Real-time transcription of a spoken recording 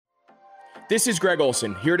This is Greg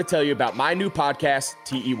Olson, here to tell you about my new podcast,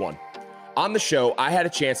 TE1. On the show, I had a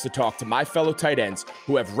chance to talk to my fellow tight ends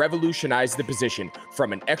who have revolutionized the position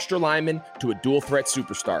from an extra lineman to a dual threat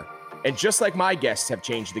superstar. And just like my guests have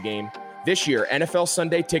changed the game, this year,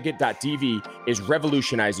 NFLSundayTicket.tv is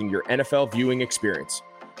revolutionizing your NFL viewing experience.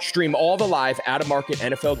 Stream all the live out-of-market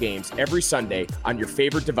NFL games every Sunday on your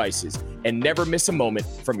favorite devices and never miss a moment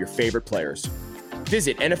from your favorite players.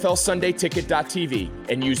 Visit NFLSundayTicket.tv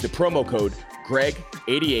and use the promo code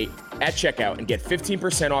GREG88 at checkout and get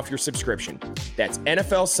 15% off your subscription. That's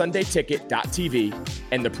NFLSundayTicket.tv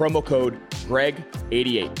and the promo code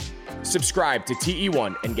GREG88. Subscribe to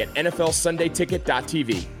TE1 and get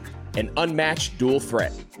NFLSundayTicket.tv, an unmatched dual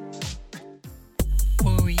threat.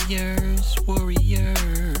 Warriors,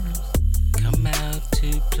 come out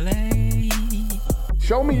to play.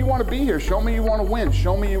 Show me you want to be here. Show me you want to win.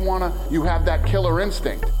 Show me you have that killer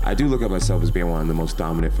instinct. I do look at myself as being one of the most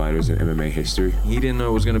dominant fighters in MMA history. He didn't know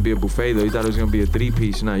it was going to be a buffet, though. He thought it was going to be a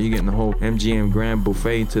three-piece. Now you're getting the whole MGM Grand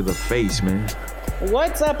Buffet to the face, man.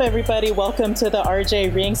 What's up, everybody? Welcome to the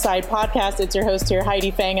RJ Ringside podcast. It's your host here,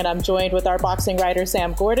 Heidi Fang, and I'm joined with our boxing writer,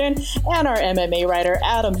 Sam Gordon, and our MMA writer,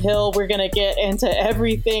 Adam Hill. We're going to get into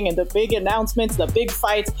everything and the big announcements, the big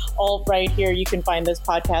fights, all right here. You can find this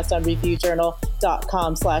podcast on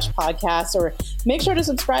reviewjournal.com/podcast, or make sure to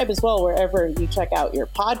subscribe as well wherever you check out your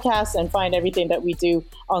podcasts, and find everything that we do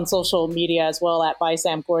on social media as well at by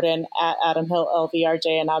Sam Gordon, at Adam Hill,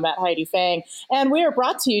 LVRJ, and I'm at Heidi Fang. And we are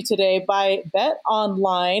brought to you today by Bet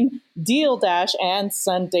Online, Deal Dash, and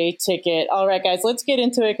Sunday Ticket. All right, guys, let's get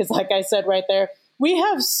into it because, like I said right there, we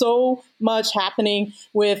have so much happening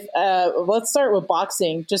with, let's start with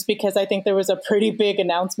boxing, just because I think there was a pretty big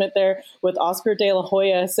announcement there with Oscar De La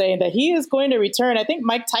Hoya saying that he is going to return. I think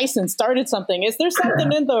Mike Tyson started something. Is there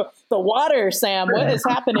something in the water, Sam? What is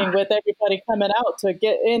happening with everybody coming out to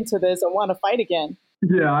get into this and want to fight again?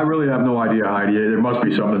 Yeah, I really have no idea, Heidi. There must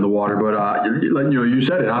be something in the water. But, you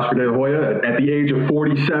said it. Oscar De La Hoya, at the age of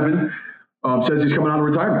 47, says he's coming out of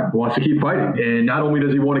retirement, wants to keep fighting. And not only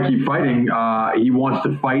does he want to keep fighting, he wants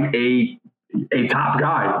to fight a top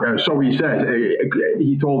guy. So he says.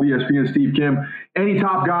 He told ESPN Steve Kim, any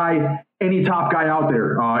top guy out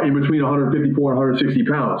there in between 154 and 160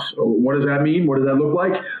 pounds. What does that mean? What does that look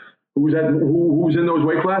like? Who's in those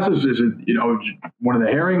weight classes? Is it, one of the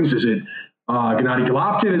Herrings? Is it Gennady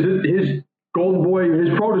Golovkin? Is it his golden boy, his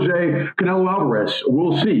protege, Canelo Alvarez?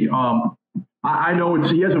 We'll see. I know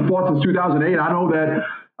he hasn't fought since 2008. I know that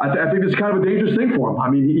I think it's kind of a dangerous thing for him. I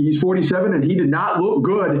mean, he's 47 and he did not look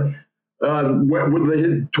good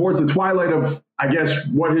towards the twilight of, I guess,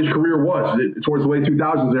 what his career was. Towards the late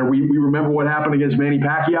 2000s there. We remember what happened against Manny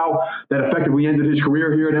Pacquiao that effectively ended his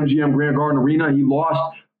career here at MGM Grand Garden Arena. He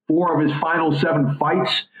lost 4 of his final 7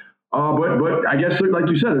 fights. But I guess, like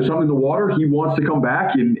you said, there's something in the water. He wants to come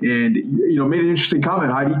back and made an interesting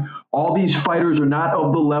comment, Heidi. All these fighters are not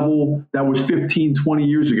of the level that was 15, 20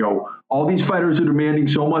 years ago. All these fighters are demanding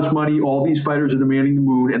so much money. All these fighters are demanding the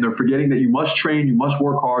moon, and they're forgetting that you must train, you must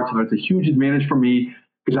work hard. So that's a huge advantage for me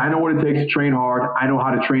because I know what it takes to train hard. I know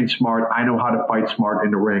how to train smart. I know how to fight smart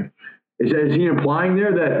in the ring. Is he implying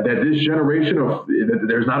there that this generation that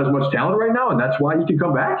there's not as much talent right now, and that's why he can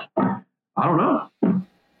come back? I don't know.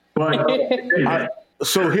 But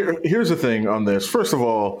so here's the thing on this. First of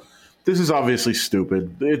all, this is obviously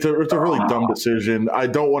stupid. It's a really dumb decision. I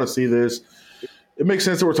don't want to see this. It makes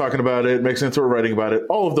sense that we're talking about it. It makes sense that we're writing about it.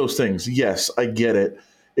 All of those things. Yes, I get it.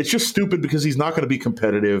 It's just stupid because he's not going to be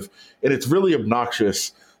competitive, and it's really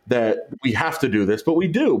obnoxious that we have to do this, but we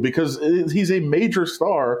do because he's a major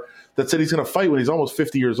star that said he's going to fight when he's almost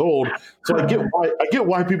 50 years old. So I get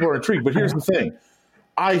why people are intrigued. But here's the thing: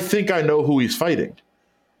 I think I know who he's fighting.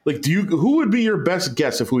 Like, who would be your best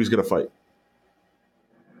guess of who he's going to fight?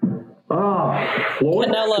 Floyd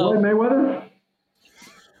Mayweather?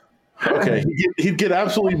 Okay, he'd get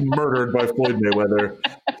absolutely murdered by Floyd Mayweather.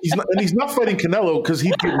 He's not fighting Canelo because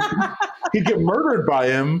he'd get murdered by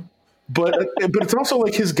him. But it's also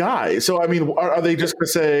like his guy. So I mean, are they just going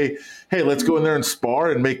to say, "Hey, let's go in there and spar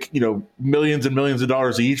and make millions and millions of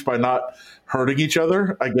dollars each by not hurting each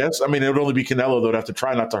other"? I guess. I mean, it would only be Canelo that would have to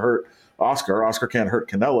try not to hurt Oscar. Oscar can't hurt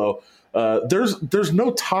Canelo. There's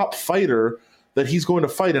no top fighter that he's going to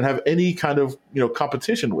fight and have any kind of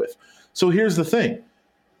competition with. So here's the thing: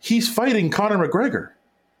 he's fighting Conor McGregor.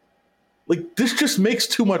 Like, this just makes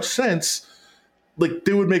too much sense. Like,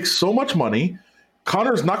 they would make so much money.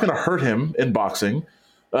 Conor's not going to hurt him in boxing.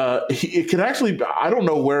 It could actually. I don't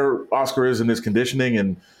know where Oscar is in his conditioning,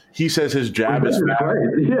 and he says his jab is fast.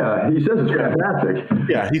 Yeah, he says it's fantastic.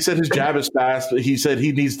 Yeah, he said his jab is fast. He said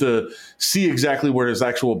he needs to see exactly where his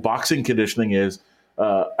actual boxing conditioning is.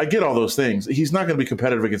 I get all those things. He's not going to be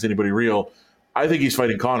competitive against anybody real. I think he's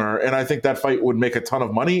fighting Conor, and I think that fight would make a ton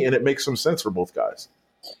of money, and it makes some sense for both guys.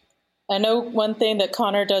 I know one thing that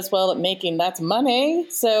Conor does well at making, that's money.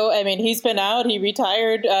 So, I mean, he's been out. He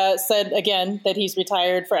retired, said again that he's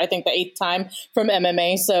retired for, I think, the 8th time from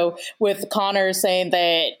MMA. So with Conor saying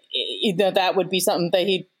that that would be something that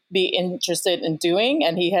he'd be interested in doing,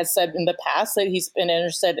 and he has said in the past that he's been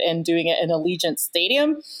interested in doing it in Allegiant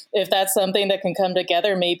Stadium. If that's something that can come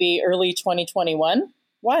together maybe early 2021,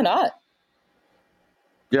 why not?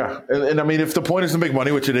 Yeah, and I mean, if the point is to make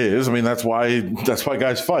money, which it is, I mean, that's why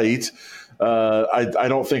guys fight. I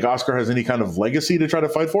don't think Oscar has any kind of legacy to try to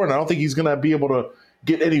fight for, and I don't think he's going to be able to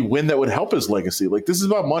get any win that would help his legacy. Like, this is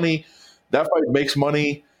about money. That fight makes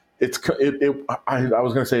money. I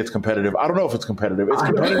was going to say it's competitive. I don't know if it's competitive. It's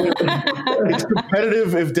competitive. It's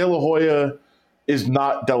competitive if De La Hoya is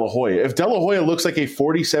not De La Hoya. If De La Hoya looks like a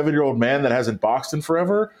 47-year-old man that hasn't boxed in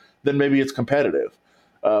forever, then maybe it's competitive.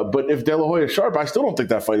 But if De La Hoya is sharp, I still don't think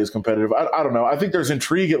that fight is competitive. I don't know. I think there's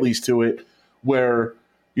intrigue at least to it where,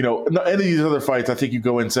 any of these other fights, I think you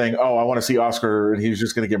go in saying, oh, I want to see Oscar and he's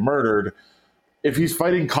just going to get murdered. If he's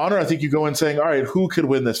fighting Conor, I think you go in saying, all right, who could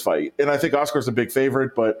win this fight? And I think Oscar's a big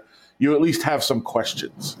favorite, but you at least have some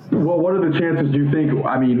questions. Well, what are the chances, do you think,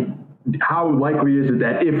 I mean, how likely is it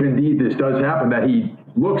that if indeed this does happen, that he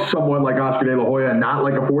looks somewhat like Oscar De La Hoya and not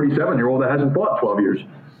like a 47-year-old that hasn't fought 12 years?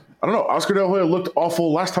 I don't know. Oscar De La Hoya looked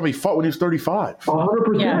awful last time he fought when he was 35.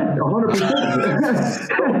 100%.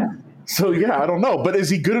 100%. So, yeah, I don't know. But is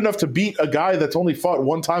he good enough to beat a guy that's only fought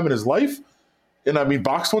one time in his life? And, I mean,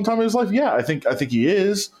 boxed one time in his life? Yeah, I think he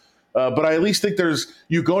is. But I at least think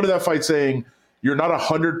you go into that fight saying you're not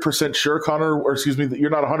 100% sure you're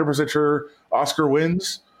not 100% sure Oscar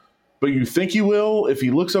wins, but you think you will if he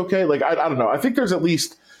looks okay. Like, I don't know. I think there's at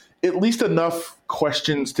least enough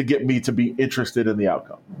questions to get me to be interested in the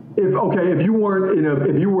outcome. If you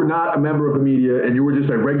were not a member of the media and you were just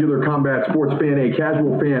a regular combat sports fan, a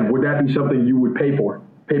casual fan, would that be something you would pay for?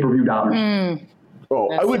 Pay-per-view dollars?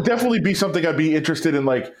 I would definitely be something I'd be interested in.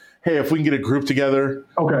 Like, hey, if we can get a group together,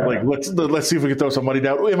 like let's see if we can throw some money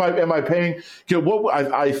down. Am I paying?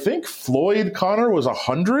 I think Floyd Conor was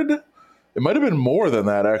 100. It might have been more than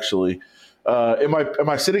that actually. Am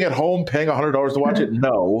I sitting at home paying $100 to watch it?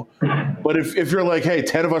 No. But if you're like, hey,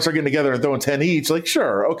 10 of us are getting together and throwing 10 each, like,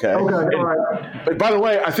 sure, okay. All right. But by the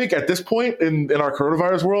way, I think at this point in our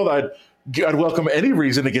coronavirus world, I'd welcome any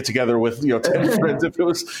reason to get together with 10 friends if it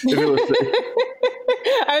was.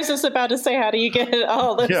 I was just about to say, how do you get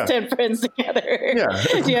all those 10 friends together? Yeah.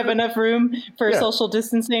 Do you have enough room for social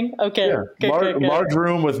distancing? Okay. Yeah. Good. Large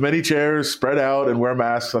room with many chairs spread out and wear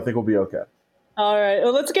masks. I think we'll be okay. All right.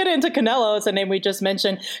 Well, let's get into Canelo. It's a name we just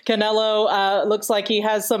mentioned. Canelo looks like he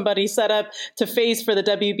has somebody set up to face for the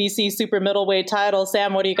WBC super middleweight title.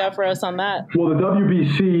 Sam, what do you got for us on that? Well, the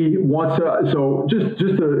WBC wants so just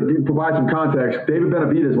to provide some context, David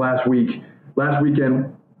Benavidez last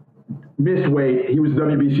weekend missed weight. He was the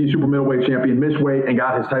WBC super middleweight champion, missed weight, and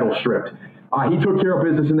got his title stripped. He took care of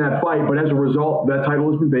business in that fight, but as a result, that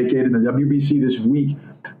title has been vacated. And the WBC this week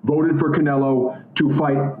voted for Canelo to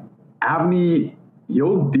fight Avni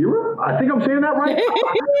Yodira? I think I'm saying that right. I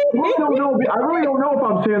really don't know if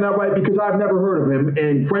I'm saying that right because I've never heard of him.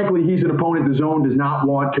 And frankly, he's an opponent the zone does not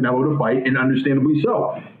want Canelo to fight, and understandably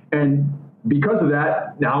so. And because of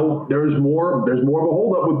that, now there's more of a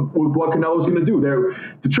holdup with what Canelo's going to do.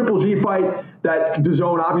 The Triple G fight that the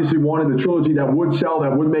zone obviously wanted, the trilogy that would sell,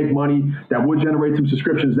 that would make money, that would generate some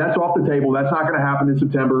subscriptions, that's off the table. That's not going to happen in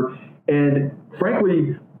September. And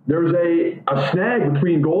frankly, there's a snag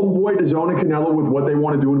between Golden Boy, DAZN, and Canelo with what they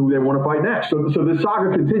want to do and who they want to fight next. So this saga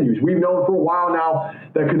continues. We've known for a while now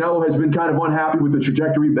that Canelo has been kind of unhappy with the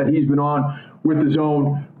trajectory that he's been on with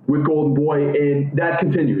DAZN, with Golden Boy, and that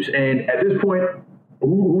continues. And at this point,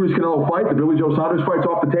 who does Canelo fight? The Billy Joe Saunders fight's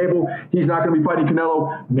off the table. He's not going to be fighting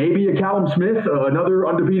Canelo. Maybe a Callum Smith, another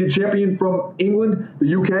undefeated champion from England,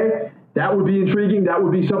 the UK. That would be intriguing. That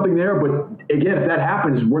would be something there. But again, if that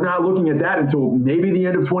happens, we're not looking at that until maybe the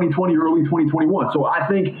end of 2020, early 2021. So I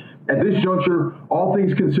think at this juncture, all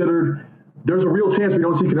things considered, there's a real chance we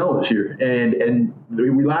don't see Canelo this year. And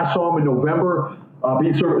we last saw him in November,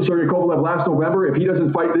 beat Sergey Kovalev last November. If he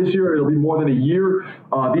doesn't fight this year, it'll be more than a year.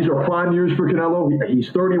 These are prime years for Canelo. He's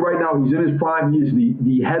 30 right now. He's in his prime. He is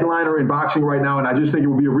the headliner in boxing right now. And I just think it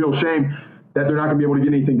would be a real shame that they're not going to be able to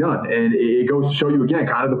get anything done. And it goes to show you, again,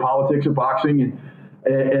 kind of the politics of boxing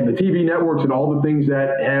and the TV networks and all the things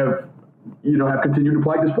that have continued to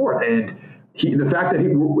plague the sport. And the fact that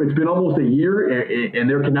it's been almost a year and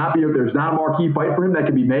there's not a marquee fight for him that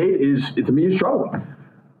can be made to me is troubling.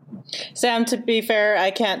 Sam, to be fair,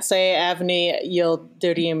 I can't say Avni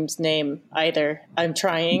Yildirim's name either. I'm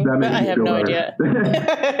trying, but I have no idea.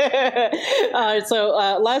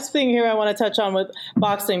 Last thing here I want to touch on with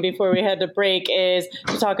boxing before we head to break is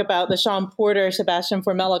to talk about the Sean Porter, Sebastian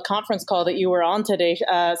Formella conference call that you were on today,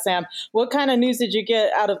 Sam. What kind of news did you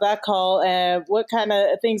get out of that call, and what kind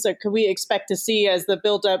of things could we expect to see as the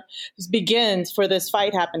build-up begins for this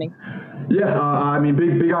fight happening? Yeah,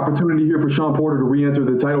 big opportunity here for Sean Porter to re-enter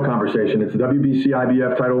the title conversation. It's the WBC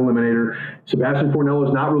IBF title eliminator. Sebastian Formella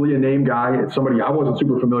is not really a name guy. It's somebody I wasn't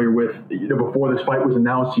super familiar with before this fight was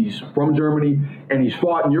announced. He's from Germany and he's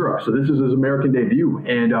fought in Europe, so this is his American debut.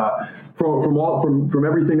 And from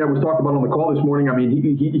everything that was talked about on the call this morning,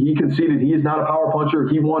 he conceded he is not a power puncher.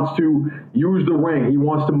 He wants to use the ring. He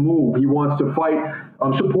wants to move. He wants to fight.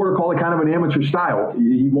 Sean Porter called it kind of an amateur style.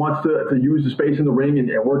 He wants to use the space in the ring and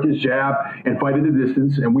work his jab and fight at a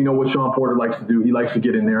distance. And we know what Sean Porter likes to do. He likes to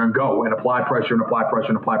get in there and go and apply pressure and apply pressure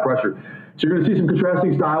and apply pressure. So you're going to see some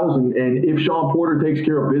contrasting styles. And if Sean Porter takes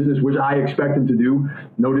care of business, which I expect him to do,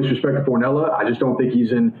 no disrespect to Formella, I just don't think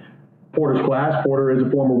he's in Porter's class. Porter is a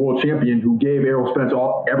former world champion who gave Errol Spence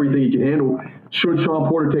everything he could handle. Should Sean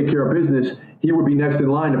Porter take care of business, he would be next in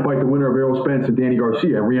line to fight the winner of Errol Spence and Danny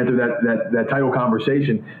Garcia and re-enter that title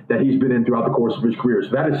conversation that he's been in throughout the course of his career. So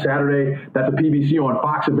that is Saturday. That's a PBC on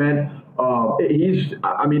Fox event.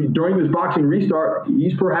 During this boxing restart,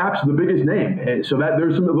 he's perhaps the biggest name. And so that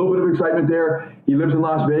there's a little bit of excitement there. He lives in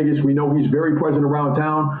Las Vegas. We know he's very present around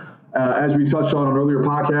town. As we touched on earlier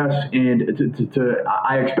podcasts, and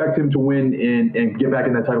I expect him to win and get back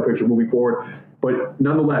in that title picture moving forward. But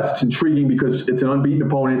nonetheless, it's intriguing because it's an unbeaten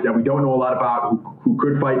opponent that we don't know a lot about, who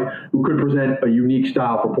could fight, who could present a unique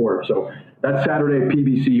style for Porter. So that's Saturday,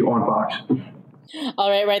 PBC on Fox. All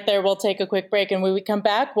right there. We'll take a quick break. And when we come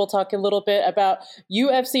back, we'll talk a little bit about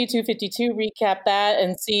UFC 252, recap that,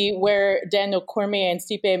 and see where Daniel Cormier and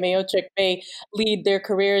Stipe Miocic may lead their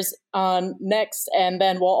careers on next. And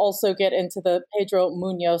then we'll also get into the Pedro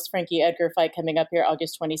Munhoz, Frankie Edgar fight coming up here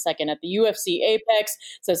August 22nd at the UFC Apex.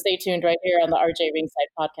 So stay tuned right here on the RJ Ringside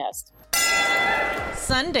podcast.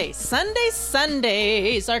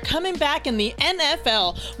 Sundays are coming back in the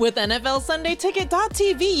NFL. With NFL Sunday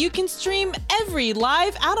Ticket.tv, you can stream every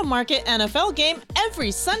live out-of-market NFL game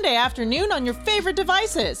every Sunday afternoon on your favorite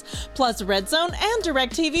devices, plus Red Zone and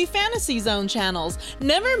DirecTV Fantasy Zone channels.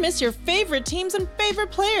 Never miss your favorite teams and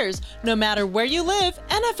favorite players. No matter where you live,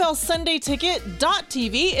 NFL Sunday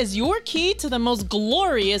Ticket.tv is your key to the most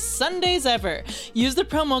glorious Sundays ever. Use the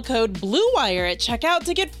promo code BLUEWIRE at checkout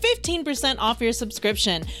to get 15% off your subscription.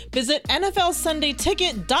 Visit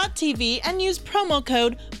NFLSundayTicket.tv and use promo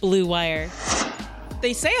code BLUEWIRE.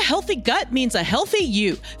 They say a healthy gut means a healthy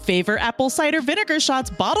you. Favor apple cider vinegar shots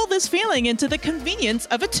bottle this feeling into the convenience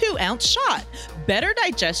of a 2-ounce shot. Better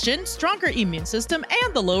digestion, stronger immune system,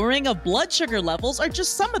 and the lowering of blood sugar levels are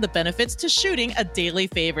just some of the benefits to shooting a daily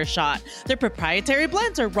Favor shot. Their proprietary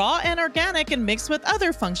blends are raw and organic and mixed with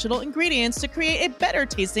other functional ingredients to create a better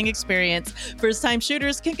tasting experience. First-time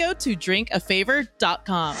shooters can go to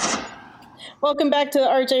drinkafavor.com. Welcome back to the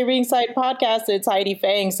RJ Ringside podcast. It's Heidi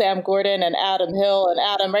Fang, Sam Gordon, and Adam Hill. And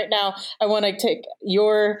Adam, right now, I want to take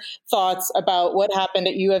your thoughts about what happened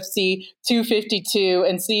at UFC 252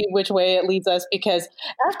 and see which way it leads us. Because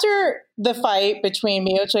after the fight between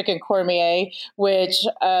Miocic and Cormier, which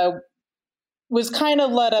was kind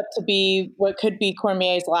of led up to be what could be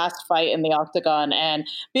Cormier's last fight in the octagon. And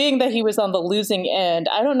being that he was on the losing end,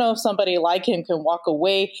 I don't know if somebody like him can walk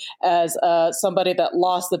away as somebody that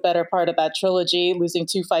lost the better part of that trilogy, losing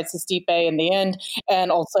 2 fights to Stipe in the end, and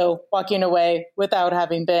also walking away without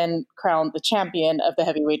having been crowned the champion of the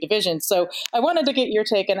heavyweight division. So I wanted to get your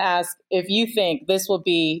take and ask if you think this will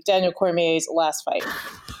be Daniel Cormier's last fight.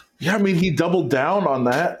 Yeah, he doubled down on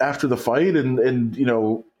that after the fight,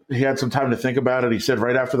 and he had some time to think about it. He said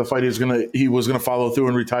right after the fight he was gonna follow through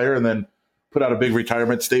and retire, and then put out a big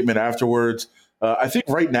retirement statement afterwards. I think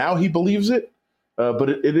right now he believes it, but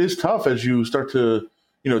it is tough as you start to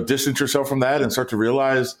distance yourself from that and start to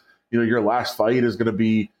realize your last fight is going to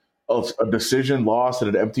be a decision lost at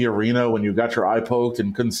an empty arena when you got your eye poked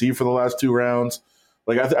and couldn't see for the last 2 rounds.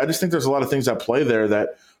 I just think there's a lot of things at play there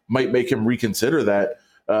that might make him reconsider that.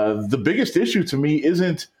 The biggest issue to me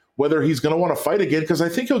isn't whether he's going to want to fight again, because I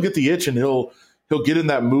think he'll get the itch and he'll get in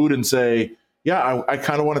that mood and say, yeah, I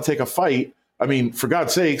kind of want to take a fight. For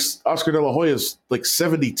God's sakes, Oscar De La Hoya is like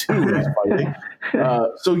 72 when he's fighting.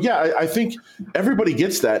 I think everybody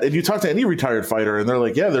gets that. And you talk to any retired fighter and they're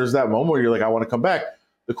like, yeah, there's that moment where you're like, I want to come back.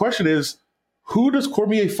 The question is, who does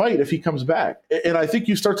Cormier fight if he comes back? And I think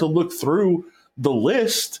you start to look through the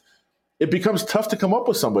list, it becomes tough to come up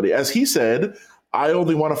with somebody. As he said, I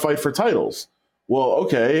only want to fight for titles. Well,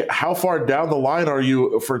 okay, how far down the line are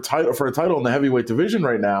you for a title in the heavyweight division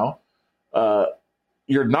right now?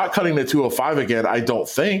 You're not cutting to 205 again, I don't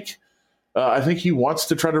think. I think he wants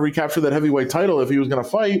to try to recapture that heavyweight title if he was going to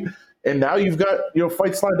fight. And now you've got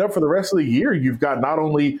fights lined up for the rest of the year. You've got not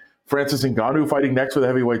only Francis Ngannou fighting next for the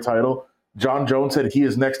heavyweight title. John Jones said he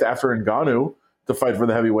is next after Ngannou to fight for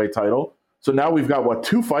the heavyweight title. So now we've got,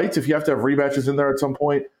 2 fights? If you have to have rematches in there at some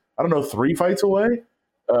point, I don't know, 3 fights away?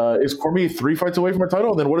 Is Cormier 3 fights away from a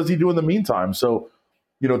title? And then what does he do in the meantime? So,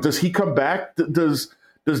 does he come back? Does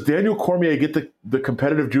Daniel Cormier get the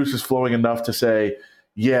competitive juices flowing enough to say,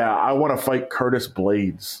 yeah, I want to fight Curtis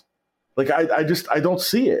Blades? Like, I don't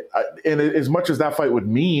see it. And as much as that fight would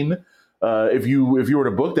mean, if you were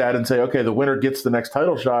to book that and say, okay, the winner gets the next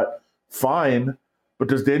title shot, fine. But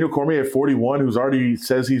does Daniel Cormier at 41, who's already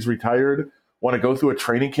says he's retired, want to go through a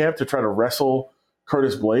training camp to try to wrestle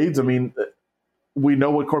Curtis Blades? I mean, we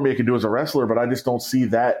know what Cormier can do as a wrestler, but I just don't see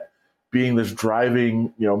that being this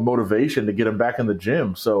driving, motivation to get him back in the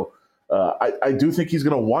gym. So I do think he's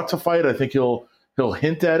going to want to fight. I think he'll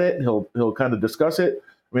hint at it. He'll kind of discuss it.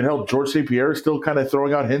 I mean, George St. Pierre is still kind of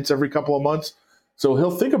throwing out hints every couple of months. So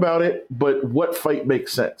he'll think about it, but what fight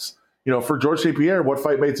makes sense? For George St. Pierre, what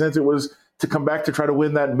fight made sense? It was to come back to try to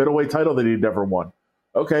win that middleweight title that he'd never won.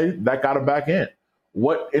 Okay, that got him back in.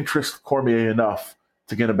 What interests Cormier enough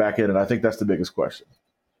to get him back in? And I think that's the biggest question.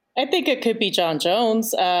 I think it could be John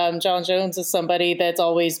Jones. John Jones is somebody that's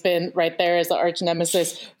always been right there as the arch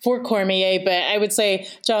nemesis for Cormier. But I would say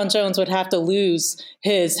John Jones would have to lose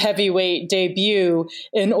his heavyweight debut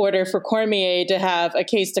in order for Cormier to have a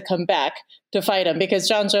case to come back to fight him. Because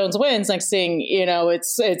John Jones wins, next thing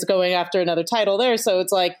it's going after another title there. So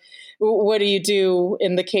it's like, what do you do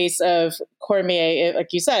in the case of Cormier,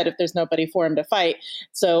 like you said, if there's nobody for him to fight?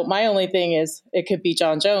 So my only thing is it could be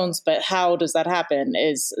John Jones, but how does that happen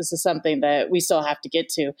is something that we still have to get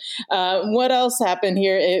to. What else happened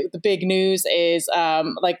here? The big news is,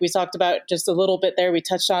 like we talked about just a little bit there, we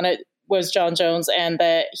touched on it, was John Jones, and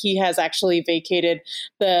that he has actually vacated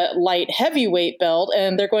the light heavyweight belt,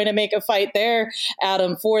 and they're going to make a fight there,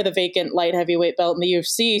 Adam, for the vacant light heavyweight belt in the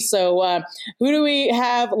UFC. So who do we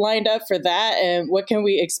have lined up for that, and what can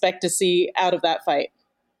we expect to see out of that fight?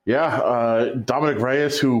 Yeah, Dominic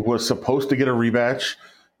Reyes, who was supposed to get a rematch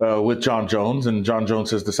with John Jones, and John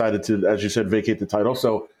Jones has decided to, as you said, vacate the title.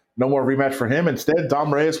 So no more rematch for him. Instead,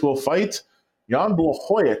 Dom Reyes will fight Jan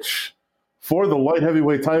Blachowicz for the light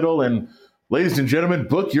heavyweight title. And ladies and gentlemen,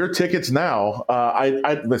 book your tickets now.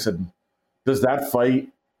 I listen, does that fight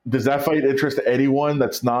interest anyone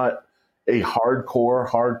that's not a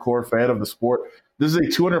hardcore fan of the sport? This is a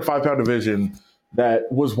 205-pound division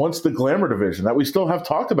that was once the glamour division, that we still have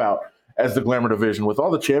talked about as the glamour division, with all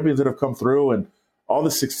the champions that have come through and all the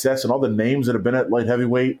success and all the names that have been at light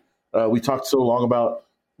heavyweight. We talked so long about,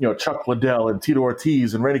 Chuck Liddell and Tito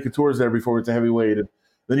Ortiz and Randy Couture's there before it's a heavyweight. And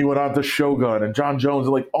then you went on to Shogun and John Jones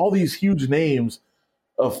and like all these huge names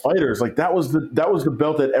of fighters. Like that was the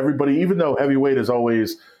belt that everybody, even though heavyweight is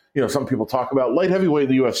always, some people talk about, light heavyweight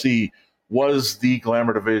in the UFC was the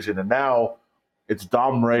glamour division. And now it's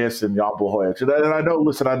Dom Reyes and Jan Blachowicz. And I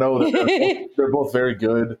know that they're both very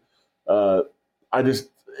good.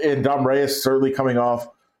 And Dom Reyes certainly coming off,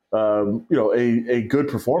 a good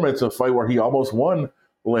performance, a fight where he almost won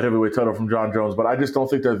the light heavyweight title from John Jones. But I just don't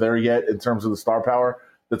think they're there yet in terms of the star power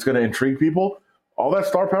that's going to intrigue people. All that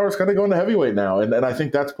star power is kind of going to heavyweight now. And I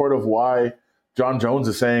think that's part of why John Jones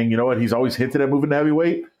is saying, you know what, he's always hinted at moving to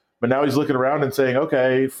heavyweight, but now he's looking around and saying,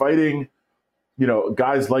 okay, fighting,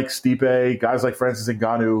 guys like Stipe, guys like Francis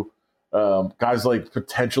Ngannou, guys like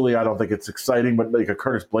potentially, I don't think it's exciting, but like a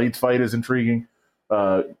Curtis Blades fight is intriguing.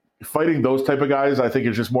 Fighting those type of guys, I think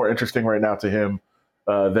is just more interesting right now to him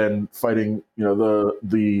than fighting,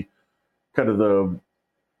 the kind of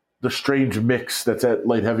the strange mix that's at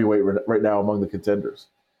light heavyweight right now among the contenders.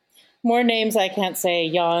 More names I can't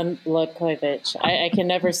say. Jan Blachowicz. I can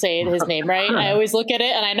never say his name right. I always look at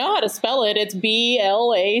it and I know how to spell it. It's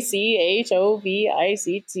Blachovicz.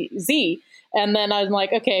 And then I'm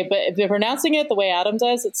like, okay, but if you're pronouncing it the way Adam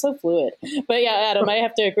does, it's so fluid. But yeah, Adam, I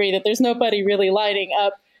have to agree that there's nobody really lining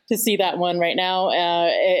up to see that one right now.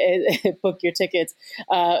 Book your tickets.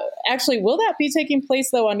 Actually, will that be taking place,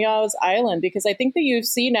 though, on Yas Island? Because I think the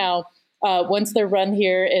UFC now, once their run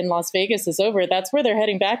here in Las Vegas is over, that's where they're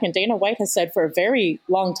heading back. And Dana White has said for a very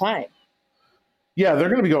long time. Yeah, they're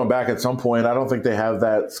going to be going back at some point. I don't think they have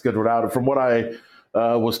that scheduled out. From what I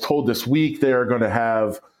was told this week, they're going to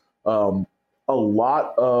have a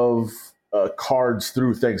lot of cards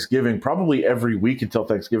through Thanksgiving, probably every week until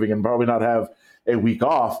Thanksgiving, and probably not have a week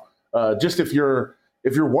off. Just if you're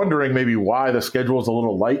if you're wondering maybe why the schedule is a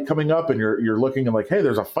little light coming up and you're looking and like, hey,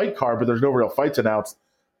 there's a fight card, but there's no real fights announced.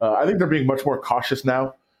 I think they're being much more cautious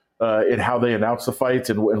now in how they announce the fights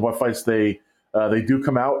and what fights they do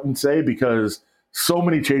come out and say, because so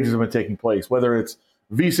many changes have been taking place, whether it's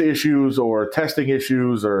visa issues or testing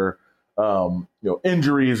issues or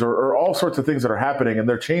injuries or all sorts of things that are happening, and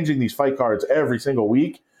they're changing these fight cards every single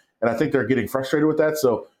week. And I think they're getting frustrated with that.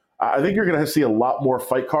 So I think you're going to see a lot more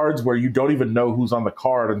fight cards where you don't even know who's on the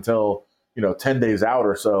card until 10 days out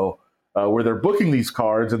or so, where they're booking these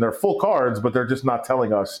cards and they're full cards, but they're just not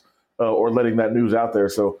telling us or letting that news out there.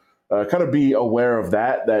 So kind of be aware of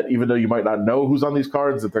that even though you might not know who's on these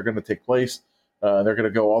cards, that they're going to take place. They're going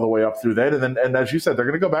to go all the way up through then. And as you said, they're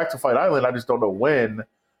going to go back to Fight Island. I just don't know when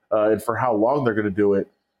and for how long they're going to do it,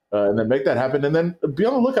 and then make that happen. And then be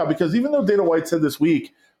on the lookout, because even though Dana White said this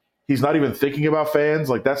week he's not even thinking about fans,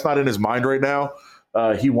 like that's not in his mind right now.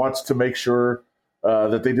 He wants to make sure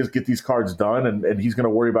that they just get these cards done, and he's going to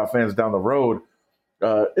worry about fans down the road.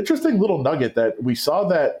 Interesting little nugget that we saw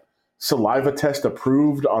that saliva test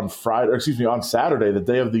approved on on Saturday, the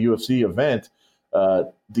day of the UFC event.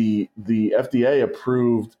 The FDA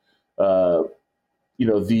approved, the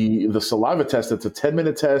saliva test. It's a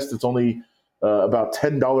 10-minute test. It's only about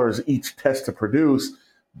 $10 each test to produce.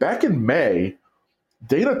 Back in May,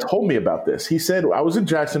 Dana told me about this. He said, I was in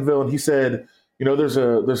Jacksonville, and he said, there's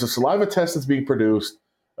a saliva test that's being produced.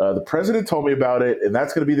 The president told me about it, and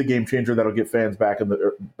that's going to be the game changer that'll get fans back in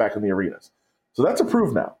the arenas. So that's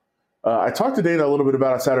approved now. I talked to Dana a little bit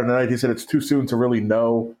about it Saturday night. He said it's too soon to really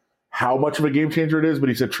know how much of a game changer it is, but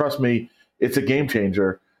he said, trust me, it's a game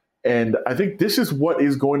changer. And I think this is what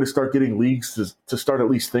is going to start getting leagues to start at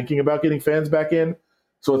least thinking about getting fans back in.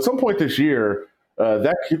 So at some point this year,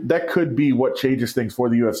 that could be what changes things for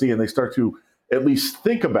the UFC, and they start to at least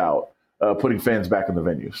think about putting fans back in the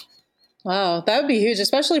venues. Wow, that would be huge,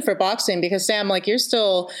 especially for boxing, because Sam, you're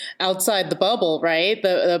still outside the bubble, right?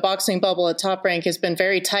 The boxing bubble at Top Rank has been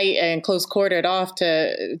very tight and close quartered off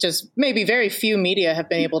to just maybe very few media have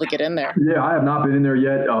been able to get in there. Yeah, I have not been in there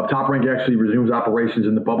yet. Top Rank actually resumes operations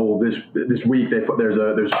in the bubble this week. There's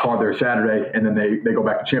a card there Saturday, and then they go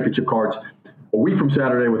back to championship cards a week from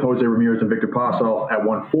Saturday with Jose Ramirez and Victor Paso at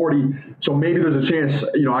 140. So maybe there's a chance,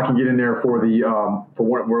 I can get in there for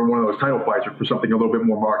one of those title fights or for something a little bit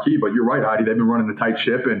more marquee. But you're right, Heidi. They've been running the tight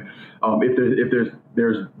ship, and if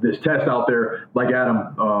there's this test out there, like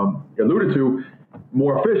Adam alluded to,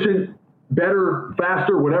 more efficient, better,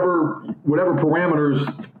 faster, whatever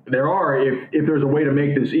parameters there are. If there's a way to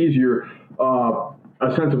make this easier,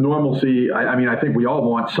 a sense of normalcy. I think we all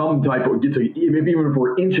want some type of even if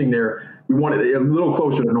we're inching there. We want it a little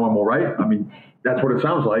closer to normal, right? That's what it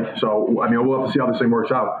sounds like. So, we'll have to see how this thing works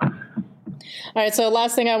out. All right, so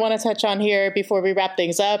last thing I want to touch on here before we wrap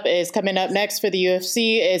things up is coming up next for the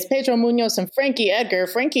UFC is Pedro Munhoz and Frankie Edgar.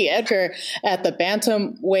 Frankie Edgar at the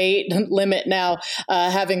bantamweight limit now,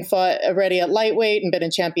 having fought already at lightweight and been a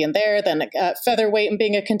champion there, then at featherweight and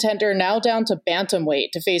being a contender, now down to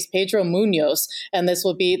bantamweight to face Pedro Munhoz. And this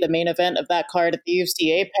will be the main event of that card at the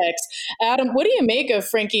UFC Apex. Adam, what do you make of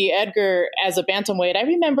Frankie Edgar as a bantamweight? I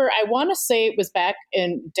remember, I want to say it was back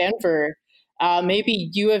in Denver,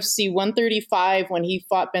 maybe UFC 135 when he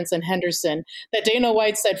fought Benson Henderson, that Dana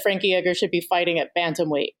White said Frankie Edgar should be fighting at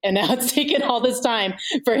bantamweight. And now it's taken all this time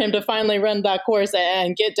for him to finally run that course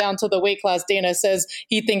and get down to the weight class Dana says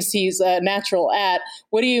he thinks he's natural at.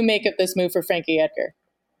 What do you make of this move for Frankie Edgar?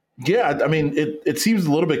 Yeah, it seems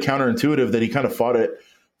a little bit counterintuitive that he kind of fought it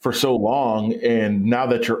for so long, and now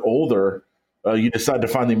that you're older, you decide to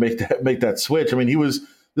finally make that switch.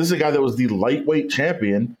 This is a guy that was the lightweight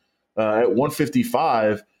champion. At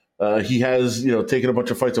 155, he has taken a bunch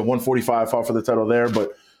of fights at 145, fought for the title there,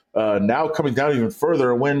 but now coming down even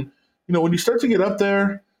further. When you start to get up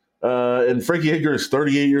there, and Frankie Edgar is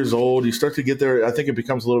 38 years old, you start to get there. I think it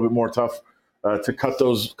becomes a little bit more tough to cut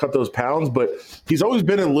those pounds. But he's always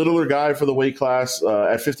been a littler guy for the weight class.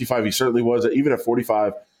 At 55, he certainly was. Even at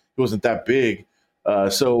 45, he wasn't that big.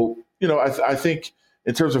 So I think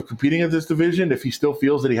in terms of competing in this division, if he still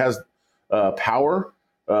feels that he has power.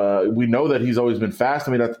 We know that he's always been fast.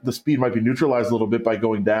 The speed might be neutralized a little bit by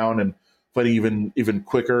going down and fighting even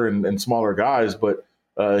quicker and smaller guys, but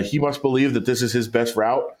he must believe that this is his best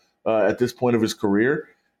route at this point of his career.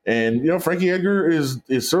 And, Frankie Edgar is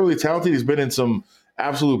certainly talented. He's been in some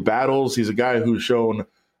absolute battles. He's a guy who's shown,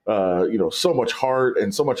 so much heart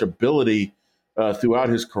and so much ability throughout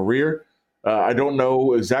his career. I don't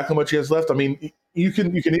know exactly how much he has left. You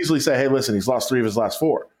can easily say, hey, listen, he's lost 3 of his last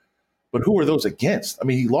 4. But who are those against?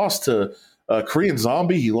 He lost to Korean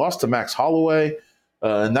Zombie. He lost to Max Holloway.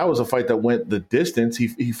 And that was a fight that went the distance.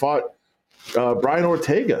 He fought Brian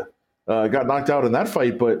Ortega got knocked out in that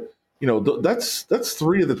fight, but that's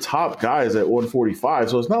three of the top guys at 145.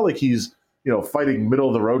 So it's not like he's fighting middle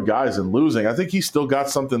of the road guys and losing. I think he's still got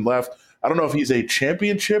something left. I don't know if he's a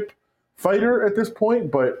championship fighter at this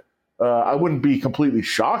point, but I wouldn't be completely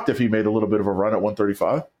shocked if he made a little bit of a run at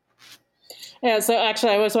 135. Yeah, so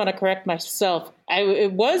actually, I always want to correct myself.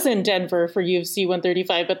 It was in Denver for UFC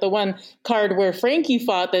 135, but the one card where Frankie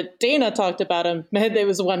fought that Dana talked about him, it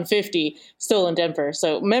was 150, still in Denver.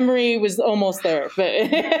 So memory was almost there. But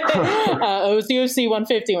it was UFC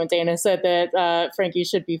 150 when Dana said that Frankie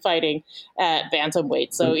should be fighting at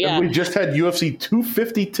bantamweight. So, yeah. And we just had UFC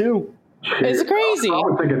 252. It's crazy. I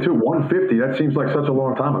was thinking, too, 150. That seems like such a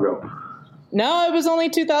long time ago. No, it was only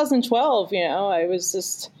 2012. I was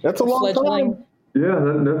just that's a long time. Yeah,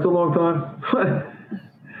 that's a long time.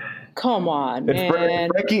 Come on, man.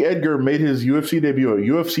 Frankie Edgar made his UFC debut at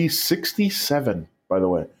UFC 67, by the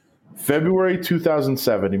way. February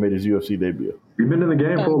 2007, he made his UFC debut. He's been in the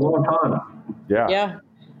game for a long time. Yeah. Yeah.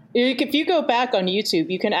 If you go back on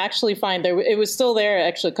YouTube, you can actually find it was still there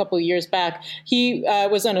actually a couple of years back. He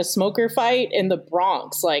was in a smoker fight in the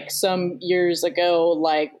Bronx, like some years ago,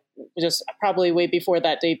 like just probably way before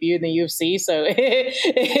that debut in the UFC. So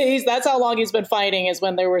that's how long he's been fighting, is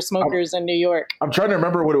when there were smokers in New York. I'm trying to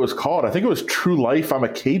remember what it was called. I think it was True Life, I'm a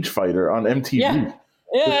Cage Fighter on MTV.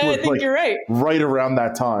 Yeah, I think you're right. Right around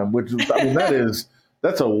that time, which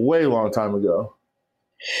that's a way long time ago.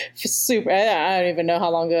 Super. I don't even know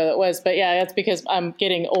how long ago that was, but yeah, that's because I'm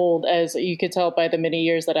getting old, as you could tell by the many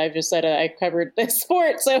years that I've just said I covered this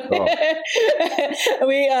sport. So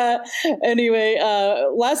anyway,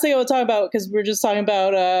 last thing I will talk about, because we're just talking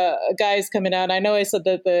about guys coming out. I know I said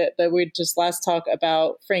that we'd just last talk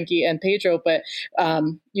about Frankie and Pedro, but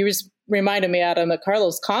you just reminded me, Adam, that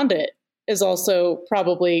Carlos Condit is also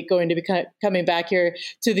probably going to be coming back here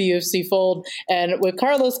to the UFC fold. And with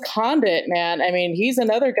Carlos Condit, man, I mean, he's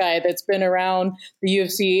another guy that's been around the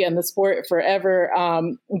UFC and the sport forever.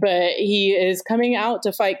 But he is coming out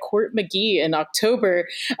to fight Court McGee in October.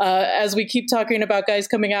 As we keep talking about guys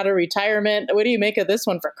coming out of retirement, what do you make of this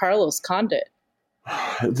one for Carlos Condit?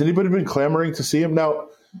 Has anybody been clamoring to see him? Now,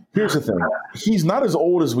 here's the thing. He's not as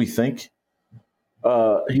old as we think.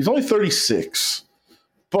 He's only 36,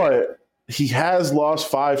 but he has lost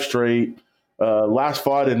 5 straight. Last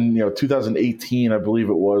fought in 2018, I believe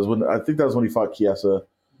it was. I think that was when he fought Chiesa.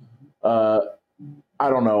 I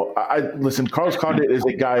don't know. Listen, Carlos Condit is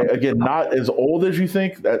a guy, again, not as old as you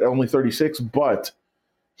think, at only 36, but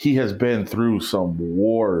he has been through some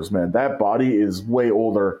wars, man. That body is way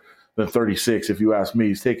older than 36, if you ask me.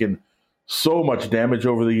 He's taken so much damage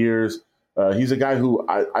over the years. He's a guy who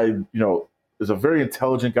is a very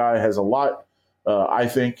intelligent guy, has a lot. I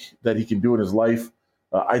think that he can do in his life.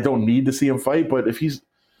 I don't need to see him fight, but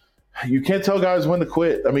you can't tell guys when to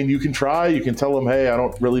quit. I mean, you can try, you can tell them, hey, I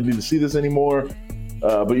don't really need to see this anymore.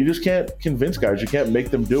 But you just can't convince guys. You can't make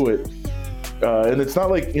them do it. And it's not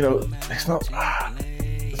like, it's not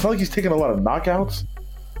like he's taking a lot of knockouts.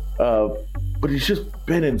 But he's just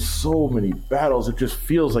been in so many battles. It just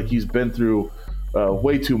feels like he's been through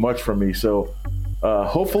way too much for me. So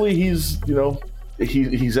hopefully he's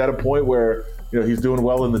at a point where he's doing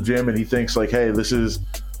well in the gym and he thinks like, hey, this is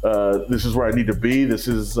where I need to be. This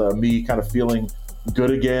is me kind of feeling good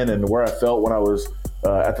again and where I felt when I was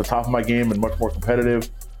at the top of my game and much more competitive.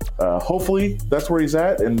 Hopefully that's where he's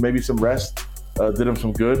at, and maybe some rest did him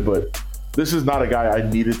some good, but this is not a guy I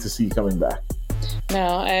needed to see coming back.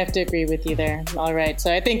 No, I have to agree with you there. All right.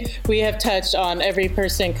 So I think we have touched on every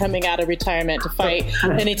person coming out of retirement to fight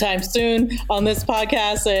anytime soon on this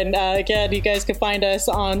podcast. And again, you guys can find us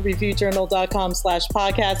on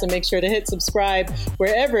reviewjournal.com/podcast, and make sure to hit subscribe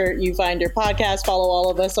wherever you find your podcast. Follow all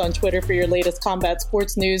of us on Twitter for your latest combat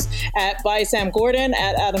sports news at by Sam Gordon,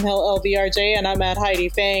 at Adam Hill LVRJ, and I'm at Heidi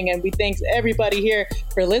Fang. And we thank everybody here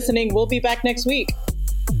for listening. We'll be back next week.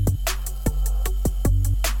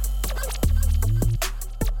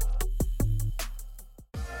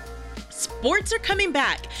 Sports are coming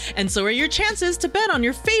back, and so are your chances to bet on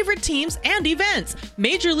your favorite teams and events.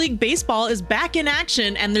 Major League Baseball is back in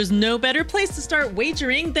action, and there's no better place to start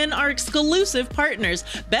wagering than our exclusive partners,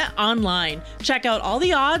 Bet Online. Check out all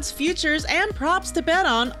the odds, futures, and props to bet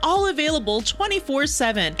on, all available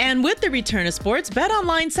 24/7. And with the return of sports, Bet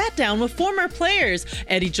Online sat down with former players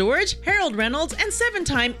Eddie George, Harold Reynolds, and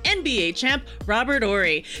 7-time NBA champ Robert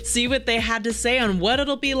Horry. See what they had to say on what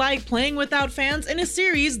it'll be like playing without fans in a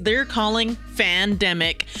series they're calling spring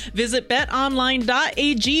fandemic. Visit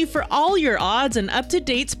betonline.ag for all your odds and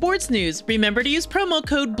up-to-date sports news. Remember to use promo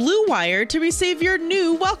code BlueWire to receive your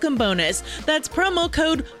new welcome bonus. That's promo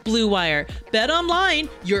code BlueWire. BetOnline,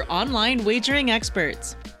 your online wagering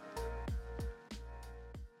experts.